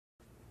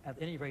At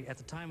any rate, at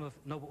the time of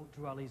Noble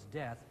Drew Ali's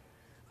death,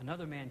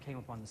 another man came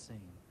upon the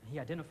scene. He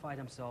identified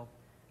himself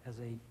as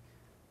a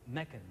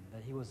Meccan,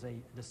 that he was a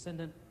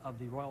descendant of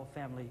the royal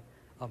family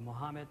of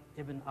Muhammad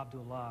ibn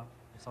Abdullah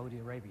of Saudi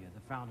Arabia,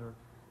 the founder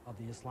of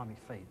the Islamic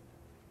faith.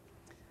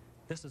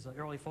 This is an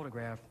early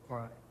photograph,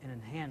 or an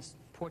enhanced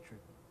portrait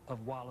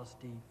of Wallace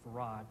D.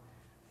 Farad,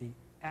 the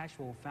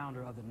actual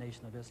founder of the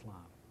Nation of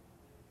Islam.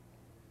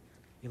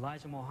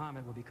 Elijah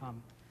Muhammad will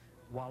become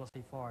Wallace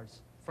D.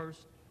 Farad's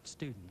first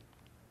student.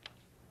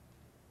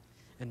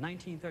 In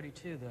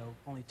 1932, though,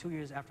 only 2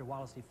 years after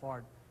Wallace D.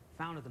 Farad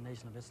founded the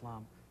Nation of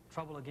Islam,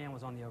 trouble again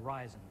was on the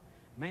horizon,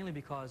 mainly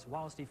because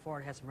Wallace D.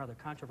 Farad had some rather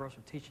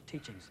controversial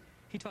teachings.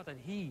 He taught that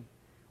he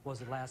was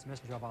the last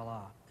messenger of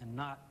Allah and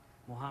not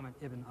Muhammad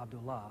ibn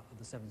Abdullah of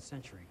the 7th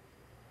century.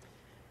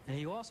 And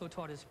he also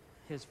taught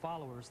his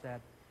followers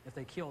that if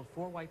they killed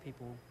 4 white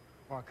people,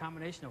 or a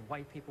combination of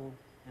white people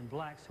and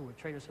blacks who were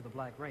traitors to the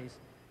black race,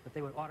 that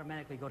they would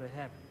automatically go to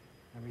heaven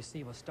and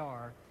receive a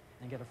star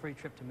and get a free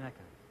trip to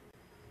Mecca.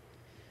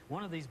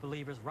 One of these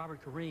believers, Robert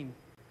Kareem,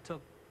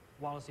 took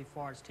Wallace D.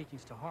 Farad's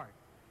teachings to heart,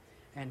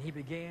 and he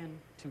began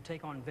to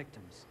take on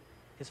victims.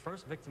 His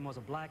first victim was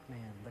a black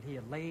man that he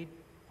had laid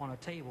on a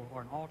table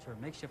or an altar,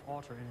 makeshift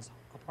altar in his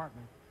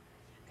apartment,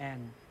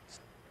 and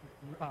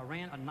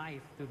ran a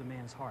knife through the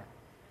man's heart.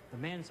 The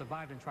man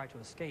survived and tried to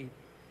escape,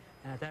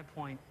 and at that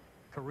point,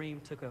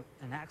 Kareem took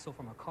an axle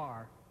from a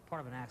car,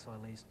 part of an axle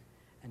at least,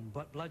 and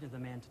bludgeoned the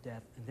man to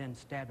death, and then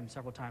stabbed him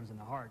several times in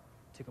the heart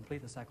to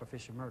complete the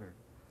sacrificial murder.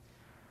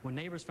 When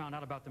neighbors found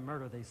out about the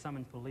murder, they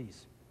summoned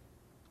police.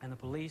 And the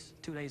police,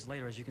 2 days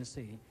later, as you can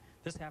see,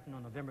 this happened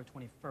on November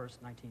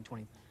 21st,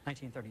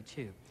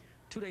 1932.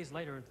 2 days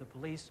later, the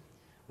police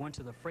went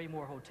to the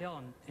Fraymore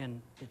Hotel in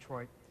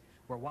Detroit,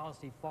 where Wallace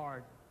D.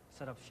 Farad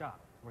set up shop,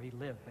 where he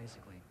lived,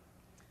 basically.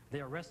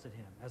 They arrested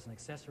him as an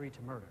accessory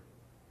to murder.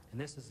 And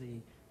this is the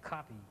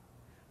copy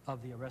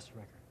of the arrest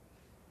record.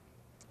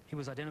 He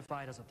was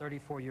identified as a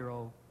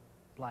 34-year-old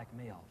black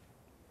male.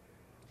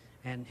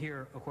 And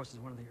here, of course, is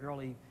one of the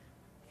early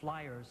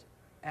flyers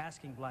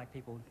asking black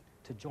people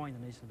to join the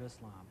Nation of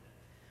Islam.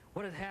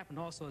 What had happened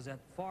also is that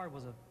Farad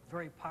was a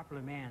very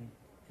popular man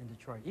in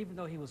Detroit. Even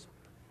though he was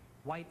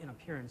white in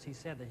appearance, he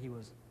said that he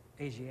was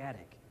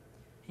Asiatic.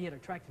 He had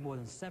attracted more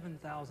than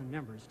 7,000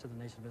 members to the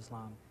Nation of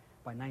Islam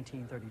by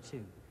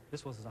 1932.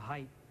 This was the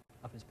height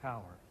of his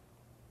power.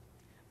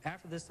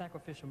 After this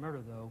sacrificial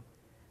murder, though,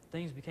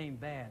 things became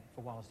bad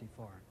for Wallace D.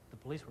 Farad. The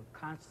police were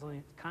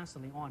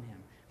constantly on him.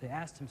 They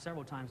asked him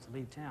several times to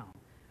leave town.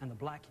 And the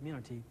black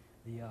community,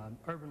 the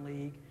Urban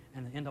League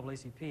and the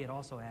NAACP had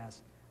also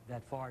asked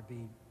that Farad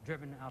be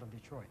driven out of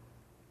Detroit.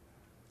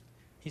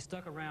 He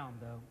stuck around,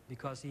 though,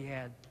 because he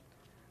had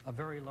a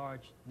very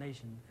large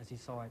nation, as he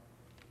saw it,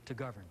 to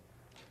govern.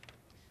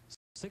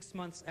 6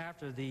 months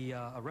after the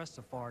arrest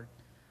of Farad,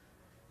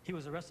 he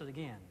was arrested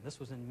again. This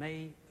was in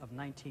May of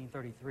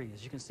 1933.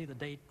 As you can see the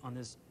date on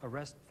this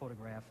arrest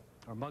photograph,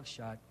 or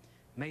mugshot,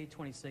 May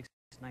 26,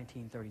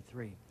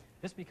 1933.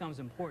 This becomes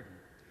important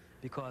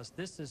because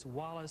this is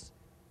Wallace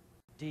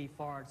D.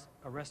 Farad's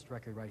arrest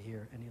record right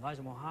here, and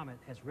Elijah Muhammad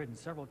has written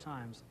several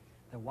times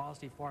that Wallace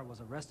D. Farad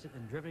was arrested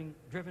and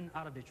driven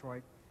out of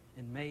Detroit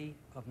in May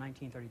of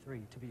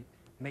 1933, to be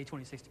May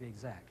 26 to be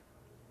exact.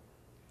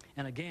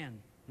 And again,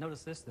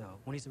 notice this though,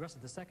 when he's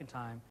arrested the second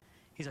time,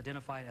 he's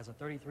identified as a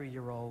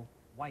 33-year-old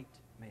white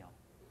male.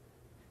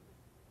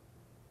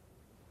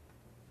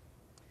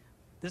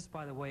 This,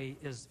 by the way,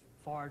 is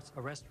Farad's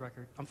arrest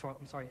record, I'm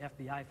sorry,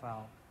 FBI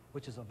file,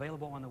 which is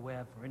available on the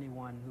web for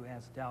anyone who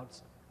has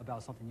doubts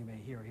about something you may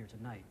hear here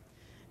tonight.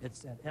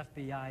 It's at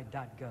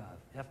fbi.gov,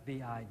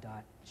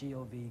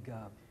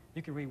 fbi.gov.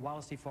 You can read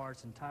Wallace D.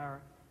 Farad's entire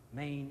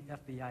main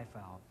FBI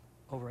file,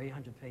 over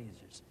 800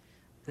 pages.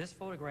 This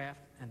photograph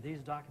and these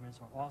documents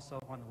are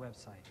also on the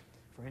website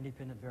for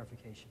independent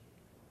verification.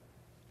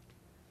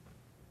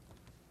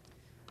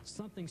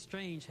 Something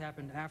strange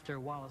happened after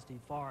Wallace D.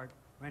 Farad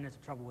ran into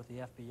trouble with the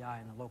FBI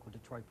and the local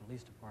Detroit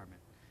Police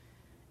Department.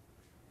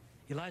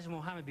 Elijah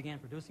Muhammad began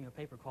producing a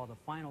paper called The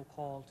Final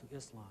Call to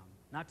Islam,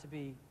 not to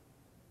be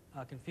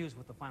confused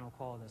with The Final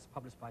Call that's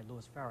published by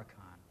Louis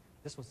Farrakhan.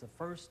 This was the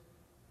first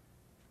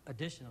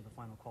edition of The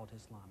Final Call to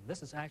Islam.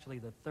 This is actually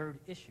the third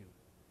issue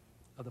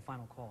of The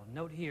Final Call.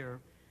 Note here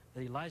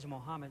that Elijah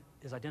Muhammad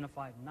is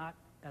identified not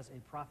as a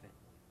prophet,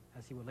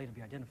 as he would later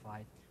be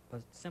identified,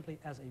 but simply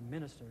as a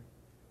minister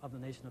of the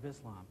Nation of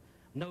Islam.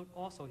 Note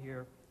also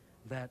here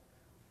that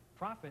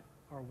prophet,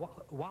 or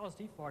Wallace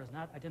D. Farad, is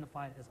not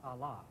identified as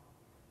Allah,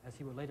 as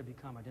he would later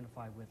become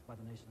identified with by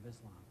the Nation of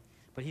Islam.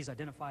 But he's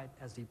identified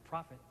as the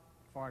prophet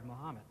Farad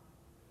Muhammad.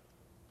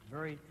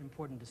 Very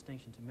important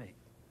distinction to make.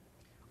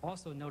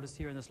 Also notice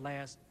here in this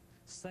last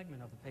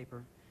segment of the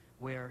paper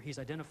where he's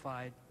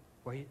identified,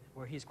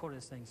 where he's quoted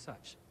as saying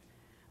such: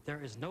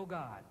 "There is no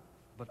God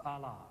but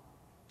Allah,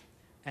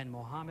 and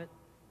Muhammad,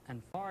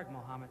 and Farad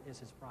Muhammad is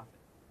his prophet."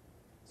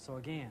 So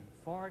again,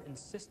 Farad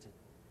insisted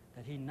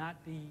that he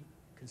not be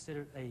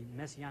considered a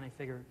messianic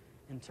figure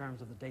in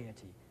terms of the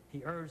deity.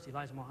 He urged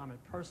Elijah Muhammad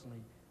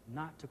personally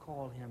not to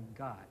call him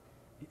God.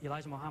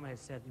 Elijah Muhammad had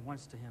said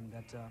once to him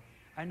that,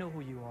 I know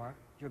who you are,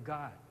 you're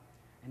God.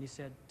 And he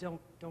said,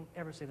 don't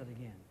ever say that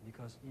again,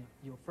 because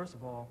first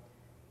of all,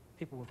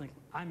 people will think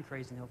I'm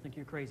crazy and they'll think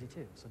you're crazy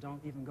too, so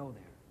don't even go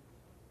there.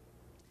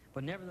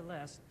 But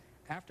nevertheless,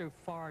 after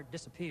Fard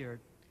disappeared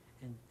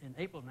in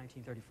April of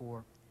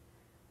 1934,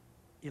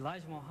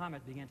 Elijah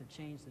Muhammad began to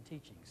change the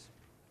teachings.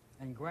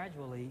 And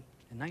gradually,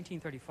 in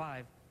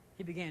 1935,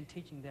 he began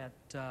teaching that,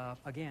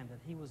 again, that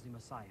he was the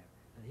Messiah,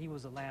 that he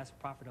was the last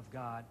prophet of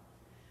God,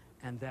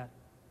 and that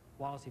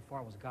Wallace D.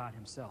 Fard was God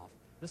himself.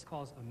 This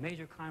caused a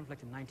major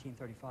conflict in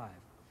 1935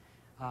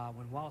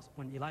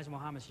 when Elijah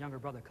Muhammad's younger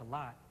brother,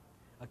 Karl,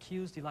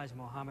 accused Elijah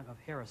Muhammad of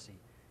heresy.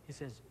 He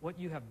says, what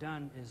you have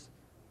done is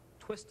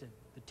twisted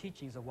the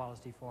teachings of Wallace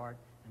D. Fard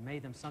and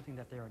made them something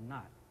that they are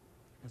not.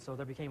 And so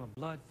there became a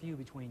blood feud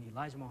between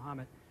Elijah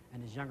Muhammad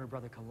and his younger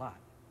brother, Karl.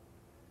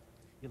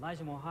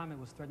 Elijah Muhammad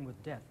was threatened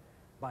with death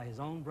by his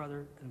own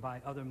brother and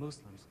by other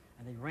Muslims,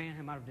 and they ran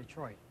him out of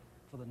Detroit.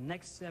 For the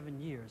next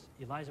 7 years,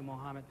 Elijah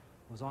Muhammad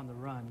was on the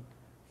run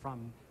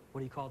from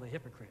what he called the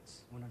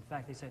hypocrites, when in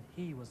fact they said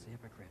he was the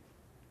hypocrite.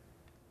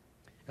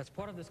 As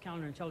part of this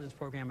counterintelligence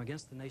program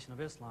against the Nation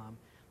of Islam,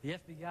 the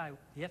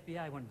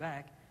FBI went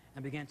back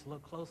and began to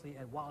look closely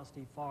at Wallace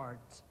D.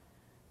 Fard's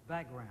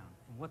background,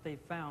 and what they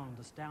found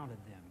astounded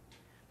them.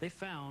 They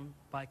found,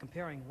 by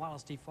comparing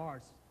Wallace D.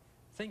 Fard's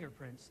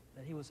fingerprints,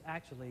 that he was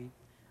actually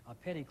a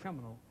petty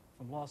criminal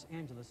from Los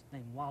Angeles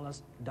named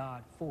Wallace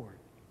Dodd Ford.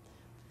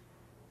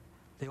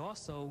 They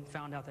also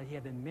found out that he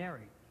had been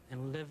married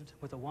and lived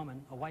with a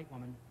woman, a white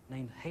woman,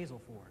 named Hazel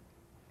Ford,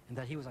 and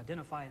that he was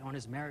identified on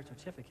his marriage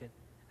certificate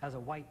as a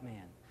white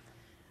man.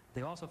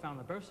 They also found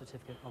the birth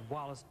certificate of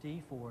Wallace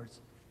D. Ford's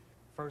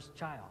first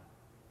child,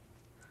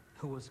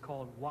 who was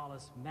called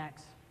Wallace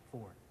Max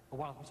Ford,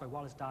 or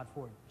Wallace Dodd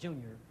Ford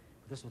Jr.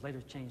 This was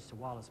later changed to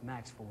Wallace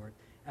Max Ford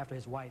after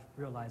his wife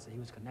realized that he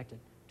was connected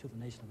to the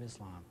Nation of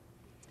Islam.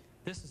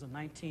 This is a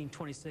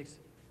 1926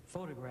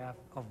 photograph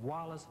of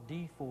Wallace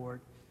D.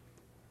 Ford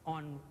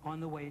on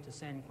the way to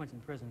San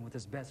Quentin prison with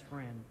his best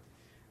friend,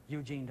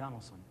 Eugene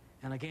Donaldson.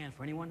 And again,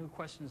 for anyone who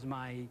questions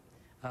my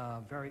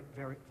very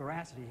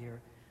veracity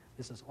here,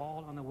 this is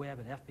all on the web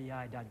at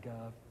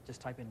fbi.gov. Just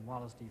type in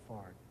Wallace D.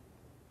 Fard.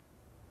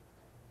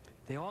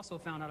 They also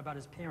found out about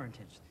his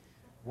parentage.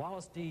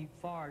 Wallace D.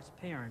 Fard's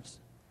parents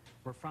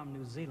were from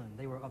New Zealand.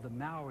 They were of the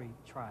Maori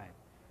tribe,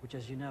 which,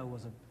 as you know,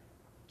 was a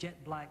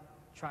jet black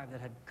tribe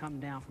that had come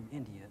down from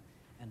India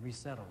and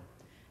resettled.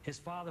 His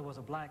father was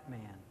a black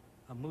man,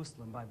 a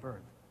Muslim by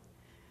birth,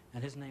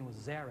 and his name was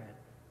Zaret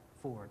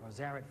Ford, or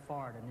Zaret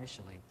Fard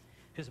initially.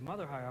 His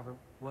mother, however,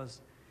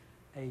 was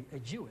a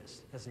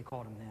Jewess, as they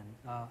called him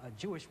then, a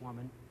Jewish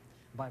woman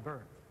by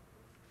birth,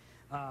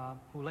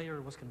 who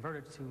later was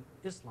converted to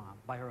Islam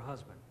by her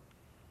husband.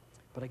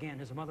 But again,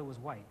 his mother was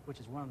white, which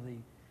is one of the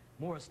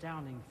more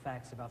astounding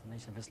facts about the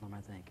Nation of Islam,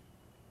 I think.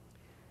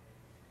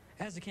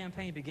 As the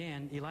campaign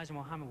began, Elijah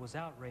Muhammad was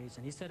outraged,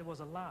 and he said it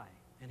was a lie.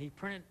 And he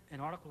printed an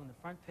article in the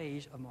front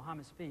page of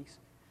Muhammad Speaks,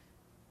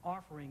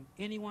 offering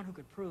anyone who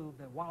could prove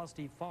that Wallace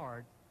D.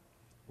 Fard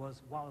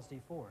was Wallace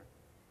D. Ford.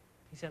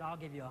 He said, I'll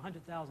give you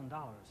 $100,000.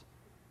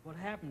 What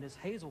happened is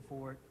Hazel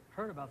Ford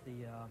heard about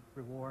the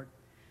reward,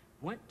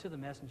 went to the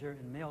messenger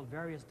and mailed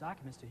various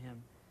documents to him,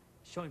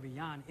 showing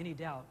beyond any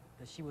doubt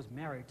that she was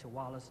married to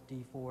Wallace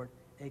D. Ford,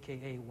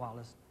 a.k.a.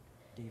 Wallace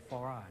D.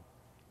 Fard,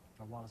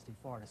 or Wallace D.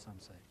 Fard, as some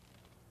say.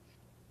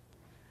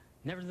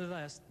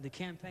 Nevertheless, the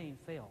campaign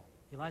failed.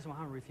 Elijah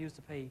Muhammad refused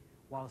to pay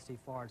Wallace D.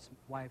 Fard's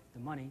wife the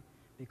money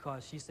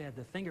because she said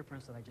the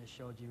fingerprints that I just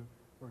showed you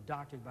were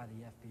doctored by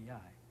the FBI.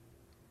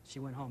 She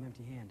went home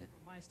empty-handed.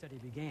 My study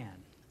began,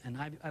 and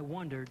I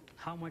wondered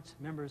how much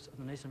members of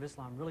the Nation of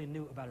Islam really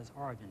knew about his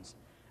origins.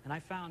 And I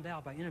found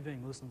out by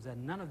interviewing Muslims that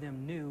none of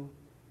them knew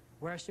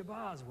where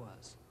Shabazz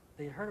was.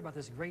 They had heard about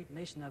this great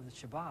nation of the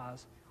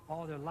Shabazz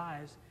all their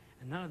lives,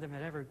 and none of them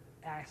had ever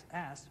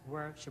asked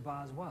where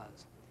Shabazz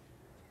was.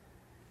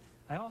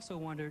 I also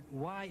wondered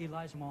why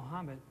Elijah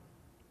Muhammad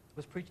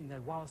was preaching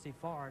that Wallace D.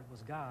 Fard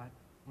was God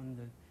when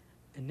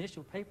the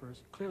initial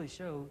papers clearly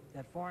showed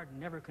that Fard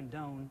never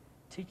condoned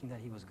teaching that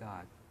he was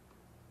God.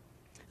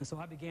 And so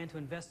I began to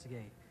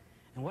investigate.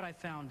 And what I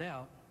found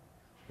out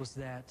was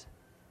that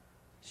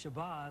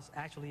Shabazz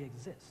actually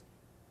exists.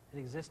 It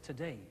exists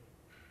today.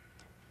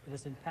 It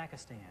is in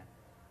Pakistan.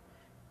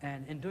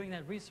 And in doing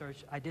that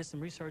research, I did some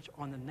research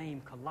on the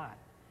name Kalat,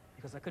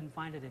 because I couldn't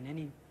find it in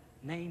any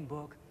name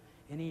book,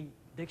 any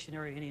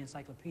dictionary, any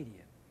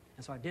encyclopedia.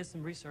 And so I did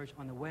some research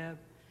on the web,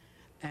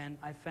 and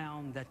I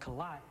found that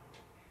Kalat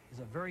is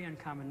a very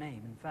uncommon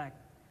name. In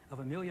fact, of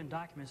 1 million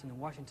documents in the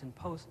Washington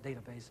Post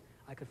database,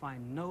 I could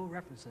find no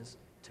references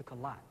to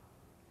Kalat.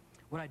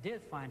 What I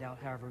did find out,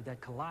 however,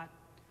 that Kalat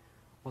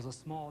was a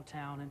small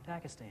town in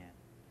Pakistan.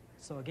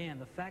 So again,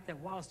 the fact that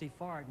Wallace D.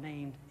 Fard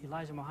named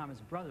Elijah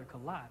Muhammad's brother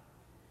Kalat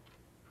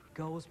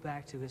goes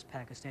back to his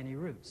Pakistani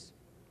roots.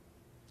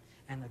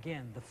 And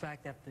again, the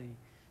fact that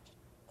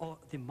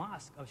the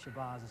mosque of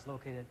Shabazz is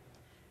located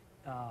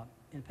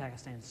in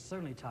Pakistan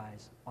certainly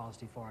ties Wallace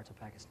D. Fard to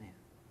Pakistan.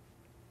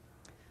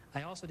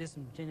 I also did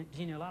some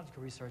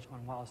genealogical research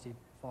on Wallace D.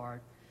 Fard,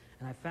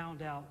 and I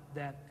found out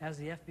that as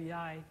the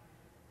FBI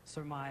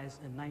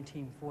surmised in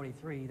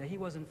 1943, that he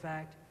was in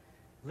fact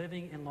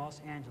living in Los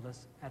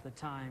Angeles at the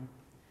time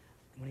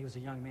when he was a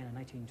young man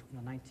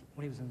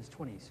when he was in his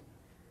 20s.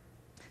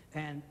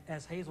 And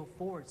as Hazel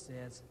Ford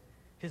says,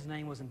 his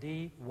name was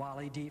indeed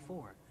Wally D.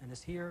 Ford, and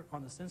it's here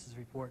on the census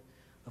report,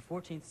 the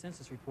 14th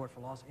census report for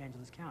Los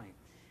Angeles County.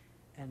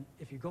 And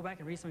if you go back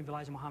and read some of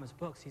Elijah Muhammad's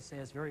books, he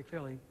says very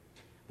clearly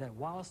that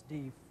Wallace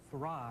D.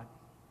 Fard,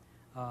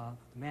 the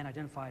man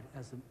identified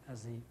as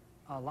the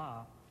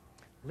Allah,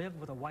 lived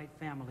with a white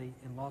family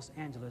in Los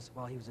Angeles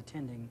while he was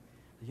attending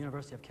the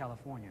University of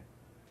California.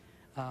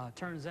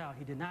 Turns out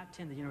he did not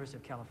attend the University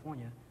of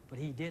California, but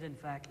he did in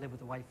fact live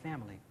with a white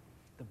family,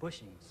 the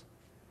Bushings.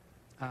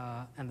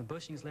 And the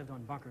Bushings lived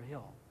on Bunker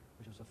Hill,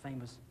 which was a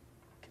famous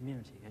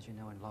community, as you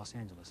know, in Los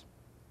Angeles.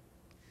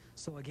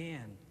 So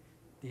again,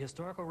 the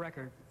historical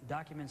record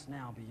documents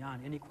now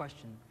beyond any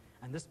question,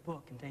 and this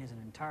book contains an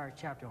entire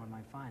chapter on my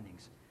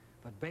findings.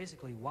 But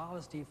basically,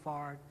 Wallace D.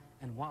 Fard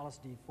and Wallace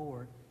D.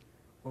 Ford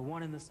were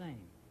one and the same.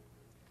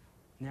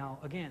 Now,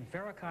 again,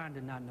 Farrakhan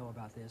did not know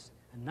about this,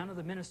 and none of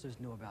the ministers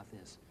knew about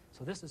this.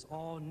 So this is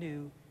all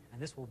new, and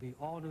this will be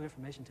all new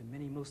information to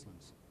many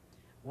Muslims.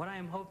 What I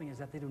am hoping is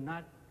that they do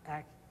not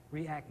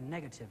react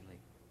negatively.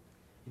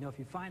 You know, if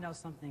you find out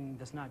something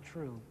that's not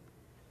true,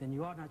 then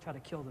you ought not try to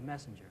kill the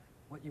messenger.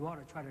 What you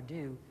ought to try to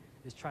do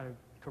is try to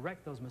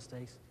correct those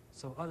mistakes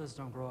so others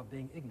don't grow up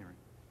being ignorant.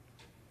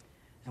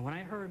 And when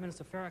I heard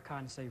Minister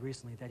Farrakhan say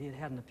recently that he had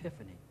had an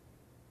epiphany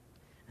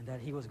and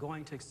that he was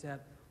going to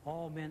accept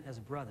all men as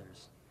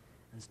brothers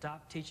and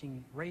stop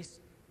teaching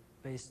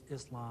race-based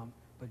Islam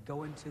but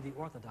go into the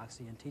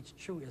orthodoxy and teach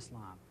true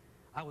Islam,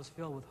 I was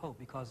filled with hope,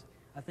 because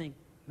I think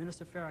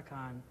Minister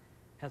Farrakhan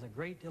has a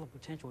great deal of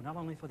potential not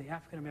only for the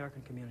African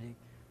American community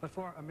but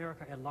for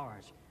America at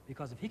large,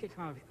 because if he could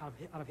come out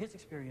of his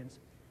experience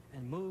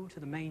and move to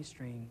the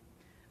mainstream,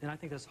 then I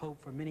think there's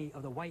hope for many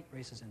of the white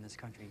races in this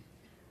country,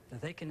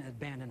 that they can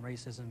abandon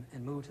racism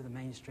and move to the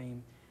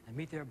mainstream and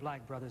meet their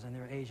black brothers and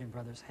their Asian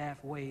brothers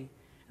halfway,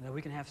 and that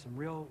we can have some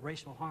real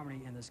racial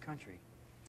harmony in this country.